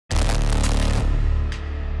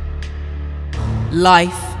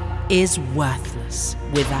Life is worthless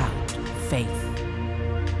without faith.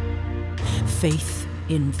 Faith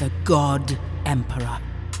in the God Emperor.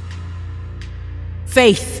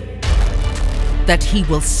 Faith that he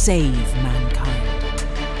will save mankind.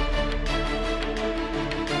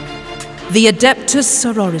 The Adepta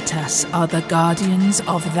Sororitas are the guardians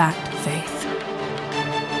of that faith.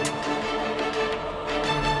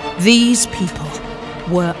 These people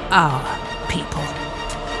were our people.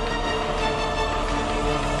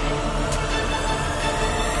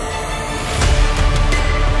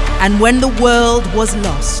 And when the world was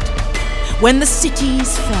lost, when the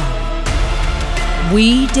cities fell,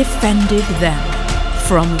 we defended them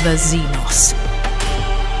from the Xenos,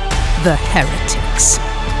 the heretics.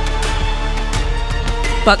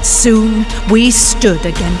 But soon we stood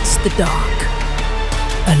against the dark,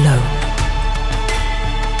 alone.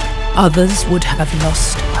 Others would have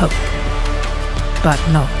lost hope, but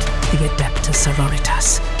not the Adepta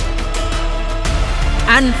Sororitas.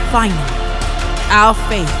 And finally, our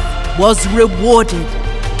faith was rewarded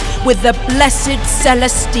with the blessed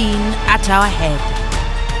Celestine at our head.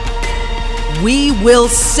 We will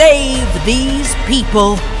save these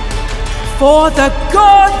people for the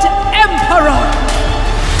God Emperor!